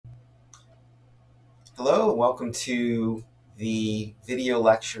Hello, and welcome to the video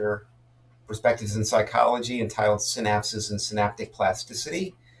lecture Perspectives in Psychology entitled Synapses and Synaptic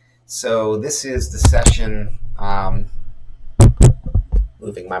Plasticity. So this is the session,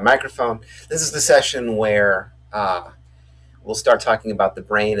 moving my microphone, this is the session where we'll start talking about the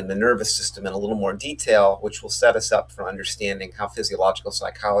brain and the nervous system in a little more detail, which will set us up for understanding how physiological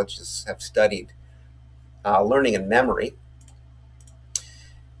psychologists have studied learning and memory.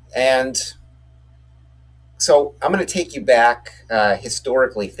 And so I'm going to take you back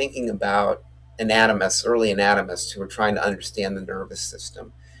historically, thinking about anatomists, early anatomists who were trying to understand the nervous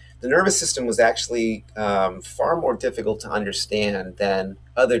system. The nervous system was actually far more difficult to understand than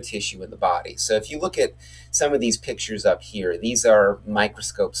other tissue in the body. So if you look at some of these pictures up here, these are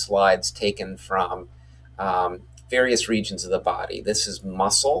microscope slides taken from various regions of the body. This is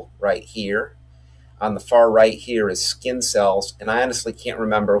muscle right here. On the far right here is skin cells, and I honestly can't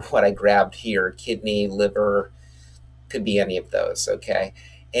remember what I grabbed here. Kidney, liver, could be any of those, okay?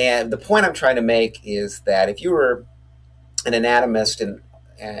 And the point I'm trying to make is that if you were an anatomist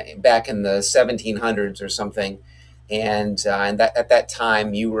back in the 1700s or something, and at that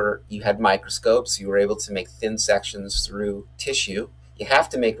time you had microscopes, you were able to make thin sections through tissue. You have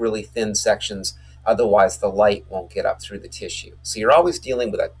to make really thin sections, otherwise the light won't get up through the tissue. So you're always dealing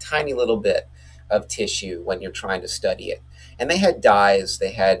with a tiny little bit of tissue when you're trying to study it. And they had dyes,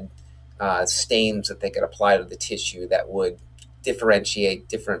 they had stains that they could apply to the tissue that would differentiate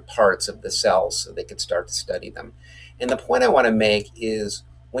different parts of the cells so they could start to study them. And the point I want to make is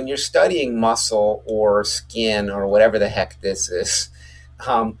when you're studying muscle or skin or whatever the heck this is,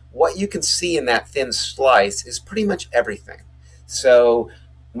 what you can see in that thin slice is pretty much everything. So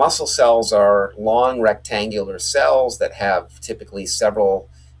muscle cells are long rectangular cells that have typically several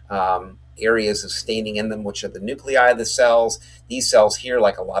areas of staining in them, which are the nuclei of the cells. These cells here,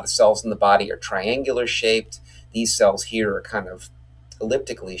 like a lot of cells in the body, are triangular shaped. These cells here are kind of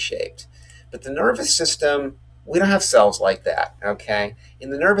elliptically shaped. But the nervous system, we don't have cells like that, okay?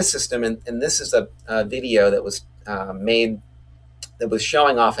 In the nervous system, and this is a video that was made that was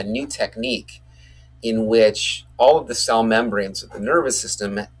showing off a new technique in which all of the cell membranes of the nervous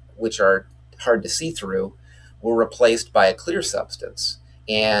system, which are hard to see through, were replaced by a clear substance.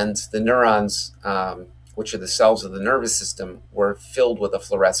 And the neurons, which are the cells of the nervous system, were filled with a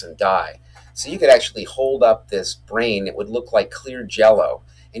fluorescent dye. So you could actually hold up this brain, it would look like clear jello,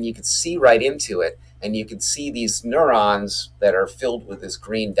 and you could see right into it, and you could see these neurons that are filled with this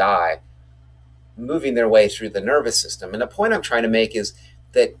green dye moving their way through the nervous system. And the point I'm trying to make is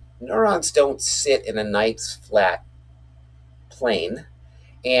that neurons don't sit in a nice flat plane,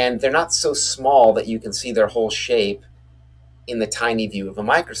 and they're not so small that you can see their whole shape in the tiny view of a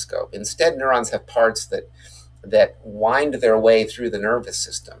microscope. Instead, neurons have parts that wind their way through the nervous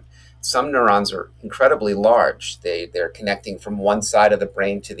system. Some neurons are incredibly large. They're connecting from one side of the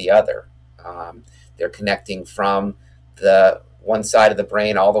brain to the other. They're connecting from the one side of the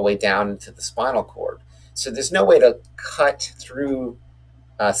brain all the way down into the spinal cord. So there's no way to cut through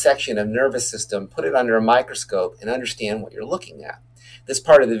a section of nervous system, put it under a microscope, and understand what you're looking at. This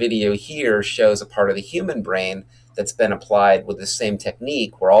part of the video here shows a part of the human brain that's been applied with the same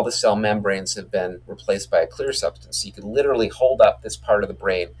technique where all the cell membranes have been replaced by a clear substance. So you can literally hold up this part of the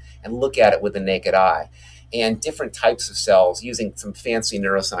brain and look at it with the naked eye. And different types of cells, using some fancy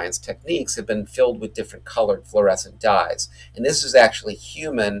neuroscience techniques, have been filled with different colored fluorescent dyes. And this is actually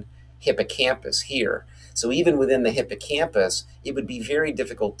human hippocampus here. So even within the hippocampus, it would be very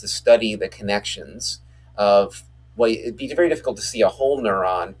difficult to study the connections of, well, it'd be very difficult to see a whole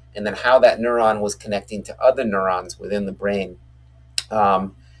neuron and then how that neuron was connecting to other neurons within the brain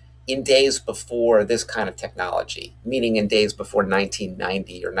in days before this kind of technology, meaning in days before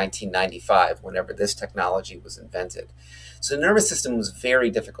 1990 or 1995, whenever this technology was invented. So the nervous system was very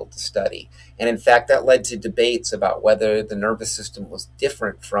difficult to study. And in fact, that led to debates about whether the nervous system was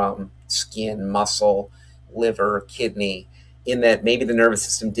different from skin, muscle, liver, kidney, in that maybe the nervous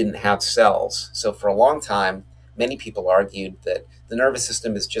system didn't have cells. So for a long time, many people argued that the nervous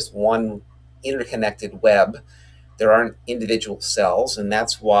system is just one interconnected web. There aren't individual cells, and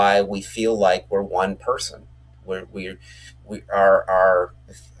that's why we feel like we're one person. We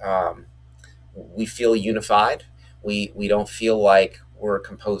feel unified. We don't feel like we're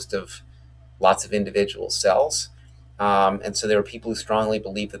composed of lots of individual cells. And so there were people who strongly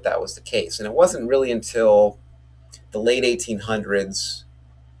believed that that was the case. And it wasn't really until the late 1800s,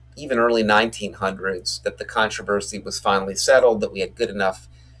 even early 1900s, that the controversy was finally settled, that we had good enough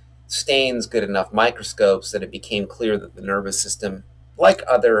stains, good enough microscopes, that it became clear that the nervous system, like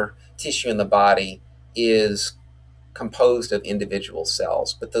other tissue in the body, is composed of individual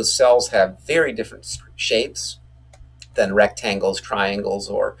cells, but those cells have very different shapes than rectangles, triangles,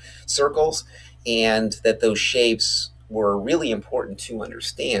 or circles, and that those shapes were really important to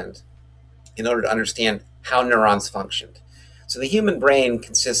understand in order to understand how neurons functioned. So the human brain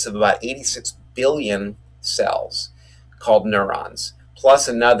consists of about 86 billion cells called neurons, plus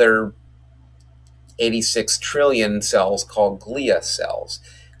another 86 trillion cells called glia cells.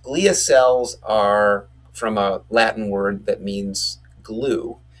 Glia cells are from a Latin word that means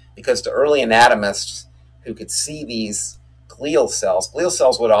glue, because to early anatomists who could see these glial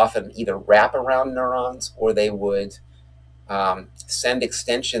cells would often either wrap around neurons or they would send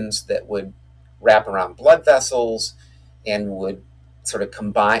extensions that would wrap around blood vessels and would sort of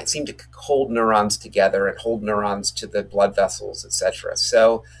combine, seem to hold neurons together and hold neurons to the blood vessels, etc.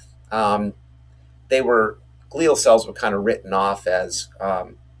 So glial cells were kind of written off as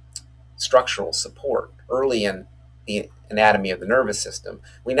structural support early in the anatomy of the nervous system.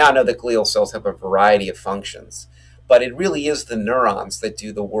 We now know that glial cells have a variety of functions, but it really is the neurons that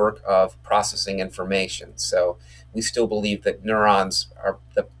do the work of processing information. So we still believe that neurons are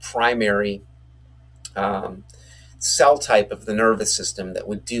the primary cell type of the nervous system that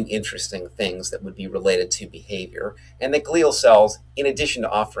would do interesting things that would be related to behavior, and that glial cells, in addition to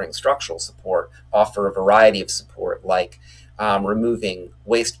offering structural support, offer a variety of support, like removing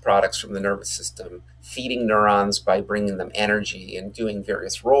waste products from the nervous system, feeding neurons by bringing them energy, and doing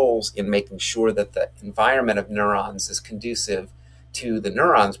various roles in making sure that the environment of neurons is conducive to the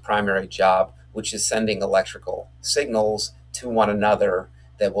neuron's primary job, which is sending electrical signals to one another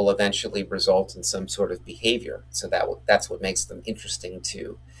that will eventually result in some sort of behavior. So that's what makes them interesting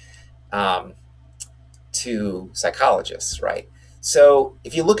to psychologists, right? So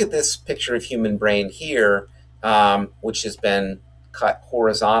if you look at this picture of human brain here, which has been cut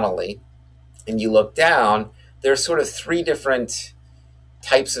horizontally, and you look down, there's sort of three different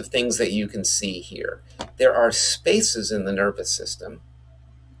types of things that you can see here. There are spaces in the nervous system,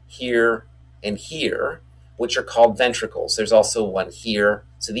 here and here, which are called ventricles. There's also one here.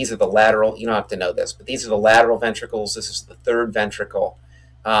 So these are the lateral, you don't have to know this, but these are the lateral ventricles. This is the third ventricle.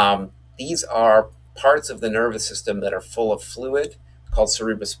 These are parts of the nervous system that are full of fluid called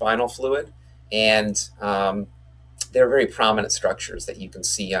cerebrospinal fluid. And they're very prominent structures that you can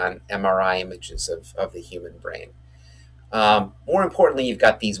see on MRI images of the human brain. More importantly, you've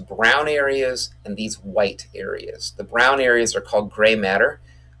got these brown areas and these white areas. The brown areas are called gray matter.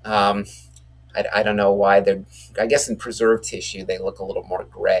 I don't know why I guess in preserved tissue, they look a little more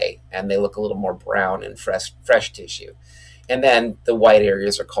gray and they look a little more brown in fresh tissue. And then the white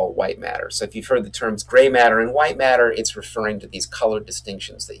areas are called white matter. So if you've heard the terms gray matter and white matter, it's referring to these color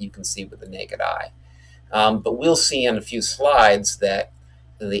distinctions that you can see with the naked eye. But we'll see in a few slides that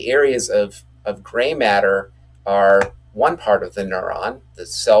the areas of gray matter are one part of the neuron, the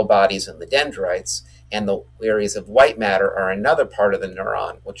cell bodies and the dendrites, and the areas of white matter are another part of the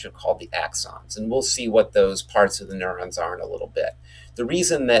neuron, which are called the axons. And we'll see what those parts of the neurons are in a little bit. The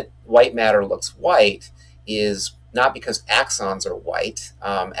reason that white matter looks white is not because axons are white.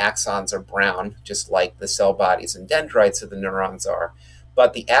 Axons are brown, just like the cell bodies and dendrites of the neurons are.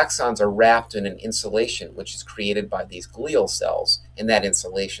 But the axons are wrapped in an insulation, which is created by these glial cells, and that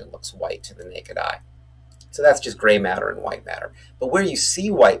insulation looks white to the naked eye. So that's just gray matter and white matter. But where you see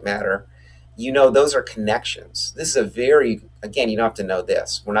white matter, you know those are connections. This is a very, again, you don't have to know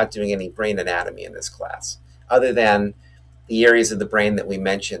this. We're not doing any brain anatomy in this class, other than the areas of the brain that we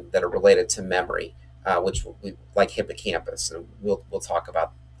mentioned that are related to memory, which we like hippocampus, and we'll talk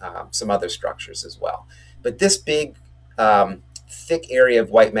about some other structures as well. But this big, thick area of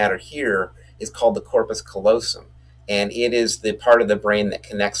white matter here is called the corpus callosum, and it is the part of the brain that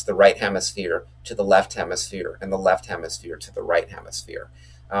connects the right hemisphere to the left hemisphere and the left hemisphere to the right hemisphere.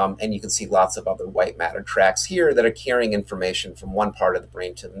 And you can see lots of other white matter tracks here that are carrying information from one part of the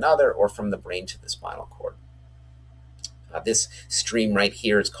brain to another or from the brain to the spinal cord. This stream right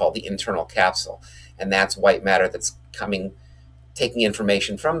here is called the internal capsule, and that's white matter that's taking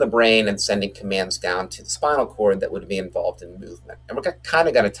information from the brain and sending commands down to the spinal cord that would be involved in movement. And we're kind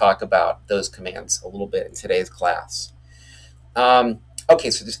of going to talk about those commands a little bit in today's class. Okay,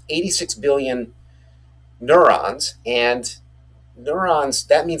 so there's 86 billion neurons, and neurons,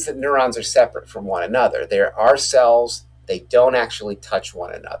 that means that neurons are separate from one another. There are cells, they don't actually touch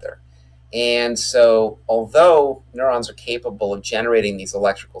one another. And so although neurons are capable of generating these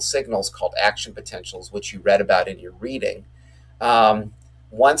electrical signals called action potentials, which you read about in your reading,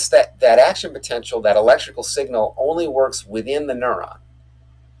 once that action potential, that electrical signal only works within the neuron.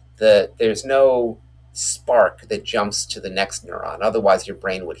 There's no spark that jumps to the next neuron. Otherwise, your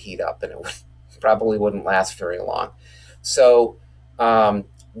brain would heat up and it would probably wouldn't last very long. So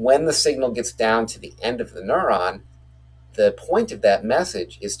when the signal gets down to the end of the neuron, the point of that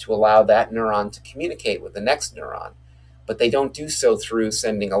message is to allow that neuron to communicate with the next neuron. But they don't do so through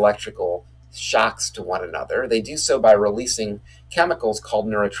sending electrical shocks to one another. They do so by releasing chemicals called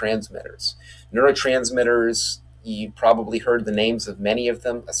neurotransmitters. Neurotransmitters, you probably heard the names of many of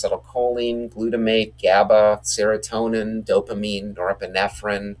them: acetylcholine, glutamate, GABA, serotonin, dopamine,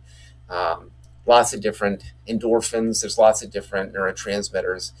 norepinephrine, lots of different endorphins. There's lots of different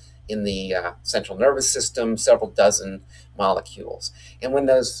neurotransmitters in the central nervous system, several dozen molecules. And when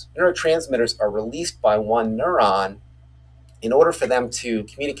those neurotransmitters are released by one neuron, in order for them to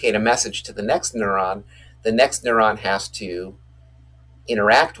communicate a message to the next neuron has to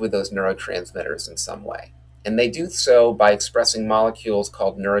interact with those neurotransmitters in some way. And they do so by expressing molecules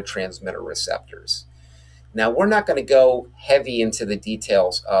called neurotransmitter receptors. Now, we're not going to go heavy into the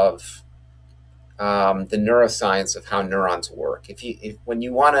details of the neuroscience of how neurons work. When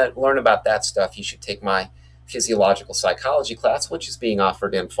you want to learn about that stuff, you should take my physiological psychology class, which is being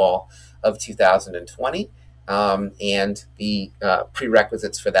offered in fall of 2020. And the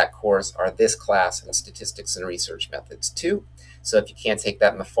prerequisites for that course are this class and statistics and research methods too. So if you can't take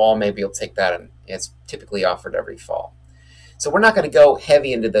that in the fall, maybe you'll take that, and it's typically offered every fall. So we're not going to go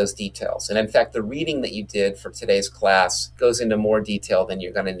heavy into those details. And in fact, the reading that you did for today's class goes into more detail than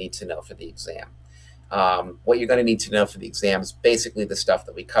you're going to need to know for the exam. What you're going to need to know for the exam is basically the stuff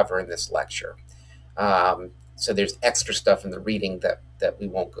that we cover in this lecture. So there's extra stuff in the reading that we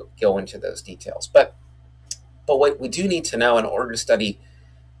won't go into those details. But what we do need to know in order to study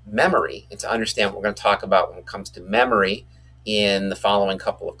memory and to understand what we're going to talk about when it comes to memory in the following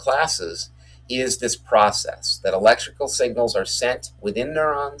couple of classes is this process that electrical signals are sent within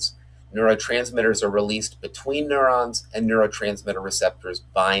neurons, neurotransmitters are released between neurons, and neurotransmitter receptors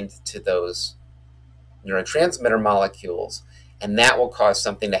bind to those neurotransmitter molecules, and that will cause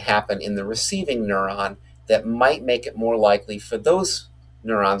something to happen in the receiving neuron that might make it more likely for those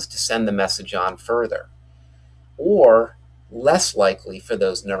neurons to send the message on further, or less likely for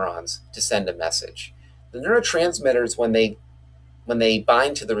those neurons to send a message. The neurotransmitters, when they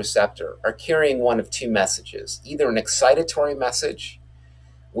bind to the receptor, are carrying one of two messages: either an excitatory message,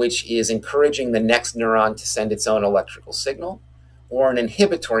 which is encouraging the next neuron to send its own electrical signal, or an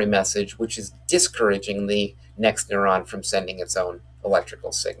inhibitory message, which is discouraging the next neuron from sending its own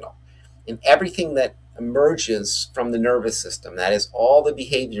electrical signal. And everything that emerges from the nervous system, that is, all the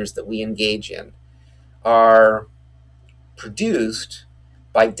behaviors that we engage in, are produced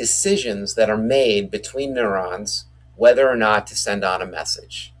by decisions that are made between neurons whether or not to send on a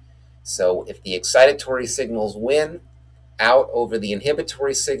message. So if the excitatory signals win out over the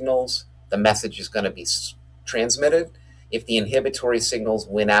inhibitory signals, the message is going to be transmitted. If the inhibitory signals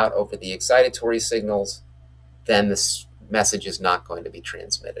win out over the excitatory signals, then this message is not going to be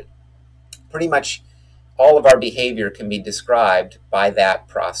transmitted. Pretty much all of our behavior can be described by that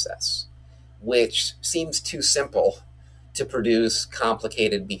process, which seems too simple to produce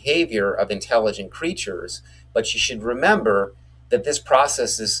complicated behavior of intelligent creatures, but you should remember that this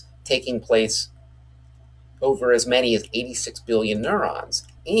process is taking place over as many as 86 billion neurons,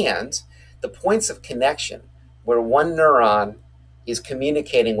 and the points of connection where one neuron is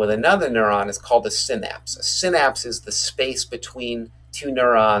communicating with another neuron is called a synapse. A synapse is the space between two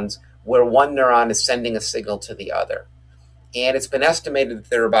neurons where one neuron is sending a signal to the other. And it's been estimated that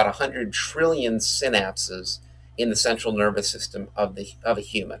there are about 100 trillion synapses in the central nervous system of a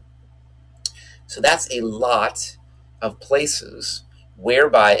human. So that's a lot of places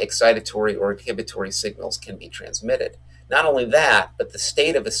whereby excitatory or inhibitory signals can be transmitted. Not only that, but the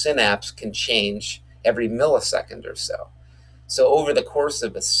state of a synapse can change every millisecond or so. So over the course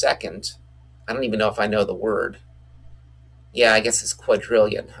of a second, I don't even know if I know the word. Yeah, I guess it's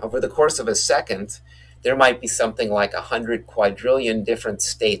quadrillion. Over the course of a second, there might be something like 100 quadrillion different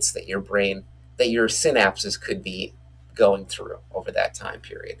states that your synapses could be going through over that time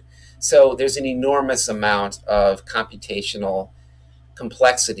period. So there's an enormous amount of computational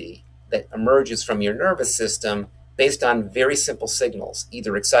complexity that emerges from your nervous system based on very simple signals,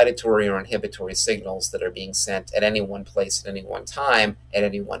 either excitatory or inhibitory signals that are being sent at any one place at any one time at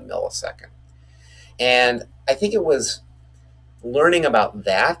any 1 millisecond. And I think it was learning about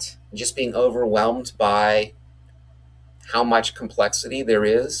that, just being overwhelmed by how much complexity there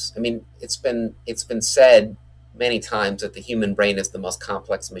is. I mean, it's been said many times that the human brain is the most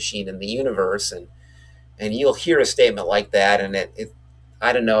complex machine in the universe, and you'll hear a statement like that, and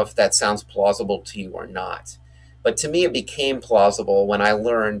I don't know if that sounds plausible to you or not. But to me, it became plausible when I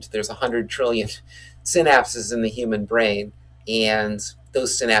learned there's 100 trillion synapses in the human brain, and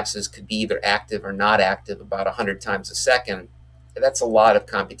those synapses could be either active or not active about 100 times a second. That's a lot of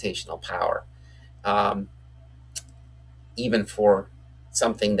computational power, um, even for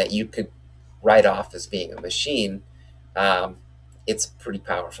something that you could write off as being a machine. Um, it's a pretty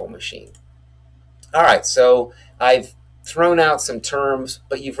powerful machine. All right, so I've thrown out some terms,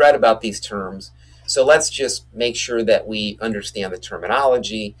 but you've read about these terms. So let's just make sure that we understand the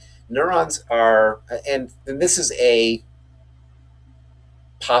terminology. Neurons are, and this is a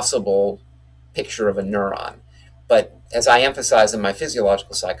possible picture of a neuron. But as I emphasize in my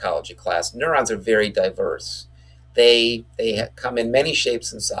physiological psychology class, neurons are very diverse. They come in many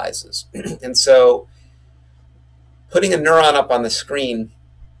shapes and sizes. And so putting a neuron up on the screen,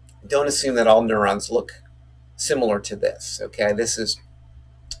 don't assume that all neurons look similar to this. Okay, this is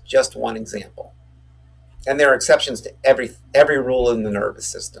just one example. And there are exceptions to every rule in the nervous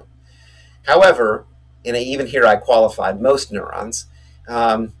system. However, and even here I qualified most neurons.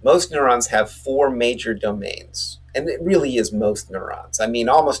 Most neurons have four major domains. And it really is most neurons. I mean,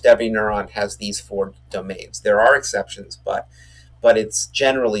 almost every neuron has these four domains. There are exceptions, but it's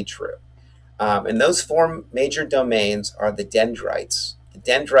generally true. And those four major domains are the dendrites. The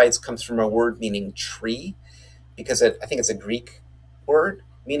dendrites comes from a word meaning tree, because I think it's a Greek word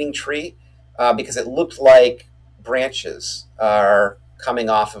meaning tree, because it looked like branches are coming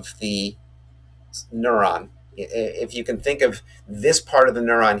off of the neuron. If you can think of this part of the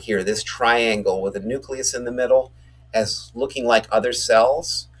neuron here, this triangle with a nucleus in the middle, as looking like other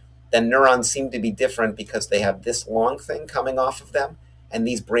cells, then neurons seem to be different because they have this long thing coming off of them and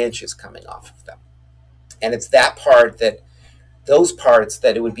these branches coming off of them. And it's those parts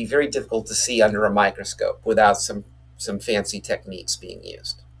that it would be very difficult to see under a microscope without some fancy techniques being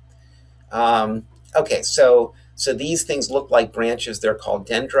used. Okay, so these things look like branches. They're called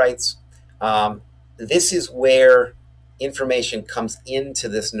dendrites. This is where information comes into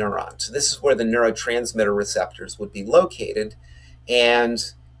this neuron. So this is where the neurotransmitter receptors would be located. And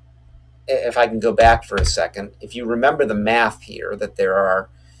if I can go back for a second, if you remember the math here, that there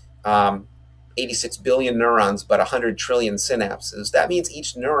are 86 billion neurons, but 100 trillion synapses, that means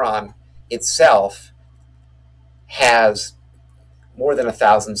each neuron itself has more than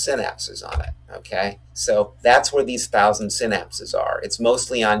 1,000 synapses on it. Okay, so that's where these 1,000 synapses are. It's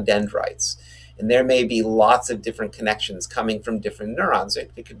mostly on dendrites. And there may be lots of different connections coming from different neurons.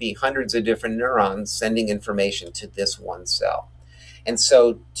 It could be hundreds of different neurons sending information to this one cell. And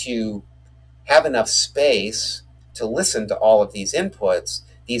so to have enough space to listen to all of these inputs,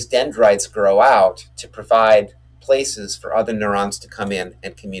 these dendrites grow out to provide places for other neurons to come in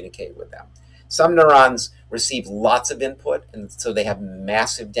and communicate with them. Some neurons receive lots of input, and so they have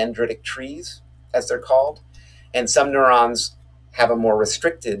massive dendritic trees, as they're called. And some neurons have a more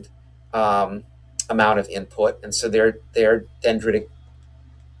restricted amount of input, and so their dendritic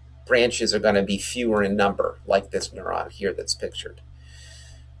branches are going to be fewer in number, like this neuron here that's pictured.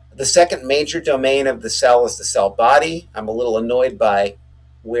 The second major domain of the cell is the cell body. I'm a little annoyed by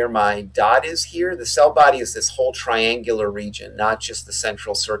where my dot is here. The cell body is this whole triangular region, not just the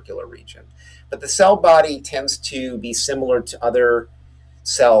central circular region. But the cell body tends to be similar to other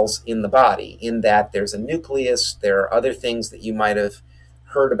cells in the body, in that there's a nucleus, there are other things that you might have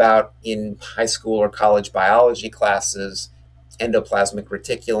heard about in high school or college biology classes: endoplasmic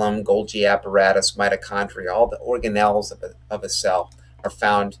reticulum, Golgi apparatus, mitochondria. All the organelles of a cell are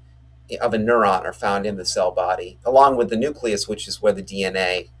found, of a neuron, are found in the cell body, along with the nucleus, which is where the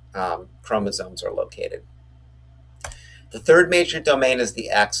DNA chromosomes are located. The third major domain is the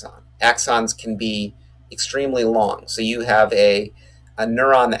axon. Axons can be extremely long. So you have a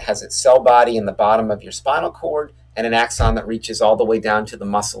neuron that has its cell body in the bottom of your spinal cord, and an axon that reaches all the way down to the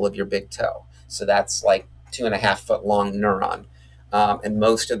muscle of your big toe. So that's like 2.5 foot long neuron. And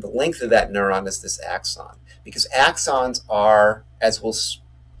most of the length of that neuron is this axon, because axons are, as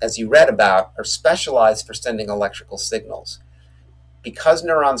you read about, are specialized for sending electrical signals. Because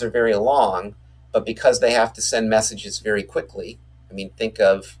neurons are very long, but because they have to send messages very quickly. I mean, think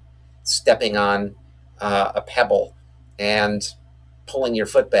of stepping on a pebble and pulling your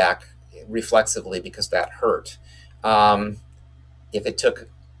foot back reflexively because that hurt. If it took,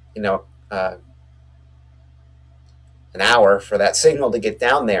 an hour for that signal to get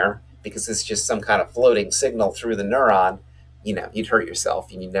down there, because it's just some kind of floating signal through the neuron, you'd hurt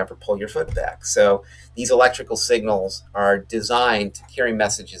yourself and you'd never pull your foot back. So these electrical signals are designed to carry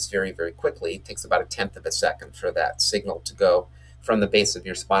messages very, very quickly. It takes about 1/10 of a second for that signal to go from the base of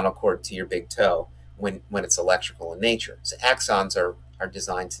your spinal cord to your big toe when it's electrical in nature. So axons are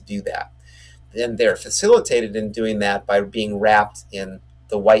designed to do that. Then they're facilitated in doing that by being wrapped in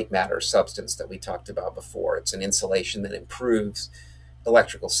the white matter substance that we talked about before. It's an insulation that improves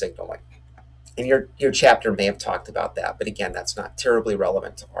electrical signaling. And your chapter may have talked about that, but again, that's not terribly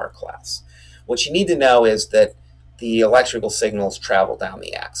relevant to our class. What you need to know is that the electrical signals travel down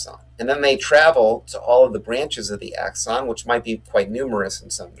the axon, and then they travel to all of the branches of the axon, which might be quite numerous in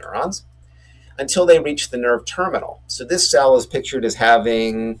some neurons, until they reach the nerve terminal. So this cell is pictured as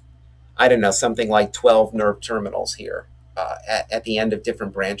having, I don't know, something like 12 nerve terminals here at the end of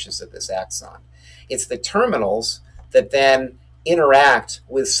different branches of this axon. It's the terminals that then interact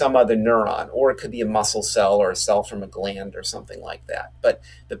with some other neuron, or it could be a muscle cell or a cell from a gland or something like that. But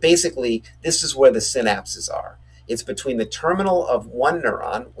basically, this is where the synapses are. It's between the terminal of one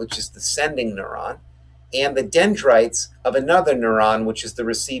neuron, which is the sending neuron, and the dendrites of another neuron, which is the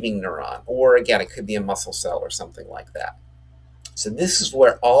receiving neuron. Or again, it could be a muscle cell or something like that. So this is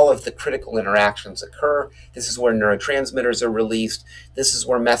where all of the critical interactions occur. This is where neurotransmitters are released. This is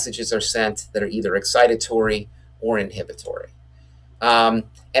where messages are sent that are either excitatory or inhibitory. And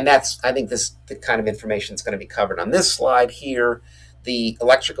that's, I think, the kind of information is going to be covered on this slide here. The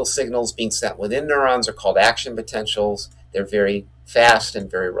electrical signals being sent within neurons are called action potentials. They're very fast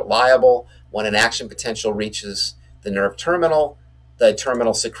and very reliable. When an action potential reaches the nerve terminal, the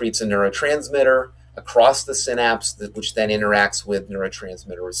terminal secretes a neurotransmitter across the synapse, which then interacts with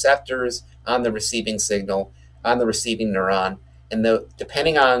neurotransmitter receptors on the receiving signal, on the receiving neuron. And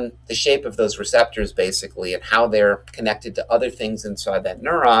depending on the shape of those receptors, basically, and how they're connected to other things inside that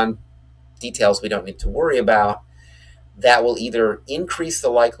neuron, details we don't need to worry about, that will either increase the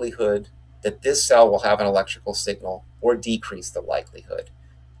likelihood that this cell will have an electrical signal or decrease the likelihood.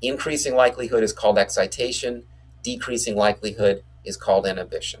 Increasing likelihood is called excitation. Decreasing likelihood is called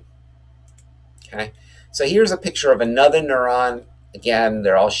inhibition. Okay, so here's a picture of another neuron. Again,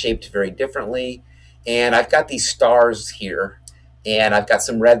 they're all shaped very differently. And I've got these stars here, and I've got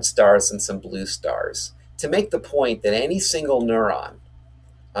some red stars and some blue stars to make the point that any single neuron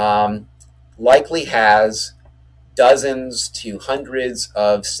likely has dozens to hundreds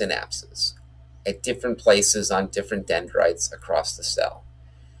of synapses at different places on different dendrites across the cell.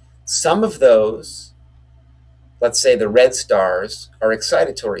 Some of those, let's say the red stars, are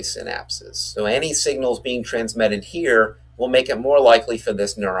excitatory synapses. So any signals being transmitted here will make it more likely for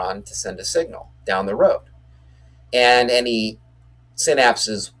this neuron to send a signal down the road. And any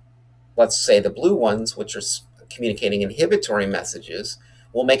synapses, let's say the blue ones, which are communicating inhibitory messages,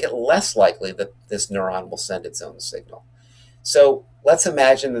 will make it less likely that this neuron will send its own signal. So let's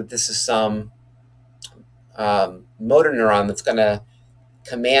imagine that this is some motor neuron that's going to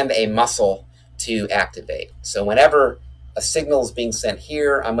command a muscle to activate. So whenever a signal is being sent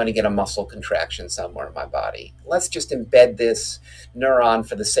here, I'm going to get a muscle contraction somewhere in my body. Let's just embed this neuron,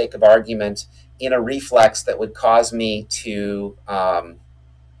 for the sake of argument, in a reflex that would cause me to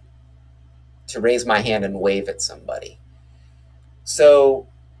raise my hand and wave at somebody. So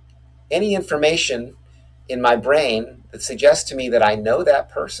any information in my brain that suggests to me that I know that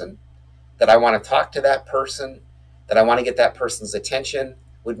person, that I want to talk to that person, that I want to get that person's attention,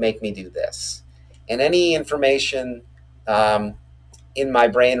 would make me do this. And any information in my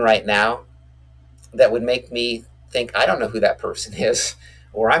brain right now that would make me think I don't know who that person is,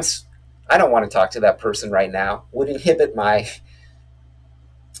 or I don't want to talk to that person right now, would inhibit my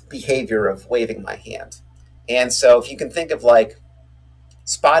behavior of waving my hand. And so if you can think of like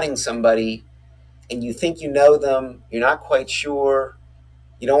spotting somebody and you think you know them, you're not quite sure,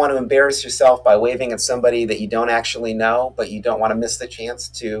 you don't want to embarrass yourself by waving at somebody that you don't actually know, but you don't want to miss the chance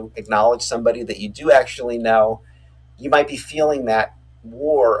to acknowledge somebody that you do actually know, you might be feeling that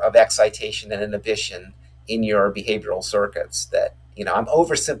war of excitation and inhibition in your behavioral circuits. That, you know, I'm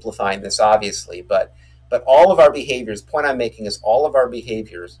oversimplifying this obviously, but all of our behaviors, point I'm making is all of our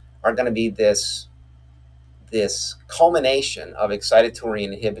behaviors are going to be this culmination of excitatory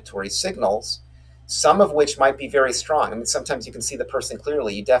and inhibitory signals, some of which might be very strong. I mean, sometimes you can see the person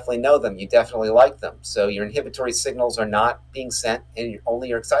clearly. You definitely know them. You definitely like them. So your inhibitory signals are not being sent, and only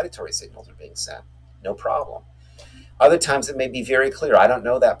your excitatory signals are being sent. No problem. Other times it may be very clear. I don't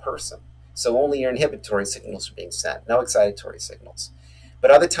know that person. So only your inhibitory signals are being sent, no excitatory signals.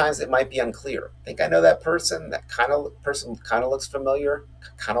 But other times it might be unclear. I think I know that person. That person kind of looks familiar.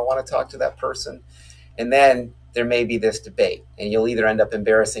 Kind of want to talk to that person. And then there may be this debate, and you'll either end up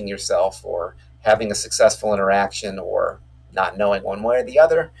embarrassing yourself or having a successful interaction or not knowing one way or the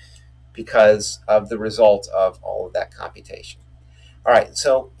other because of the result of all of that computation. All right,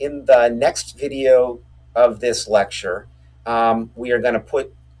 so in the next video of this lecture, we are going to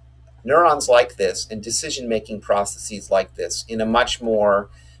put neurons like this and decision-making processes like this in a much more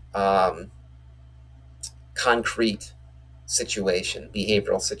concrete situation,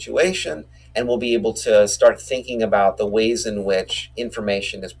 behavioral situation, and we'll be able to start thinking about the ways in which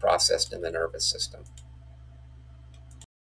information is processed in the nervous system.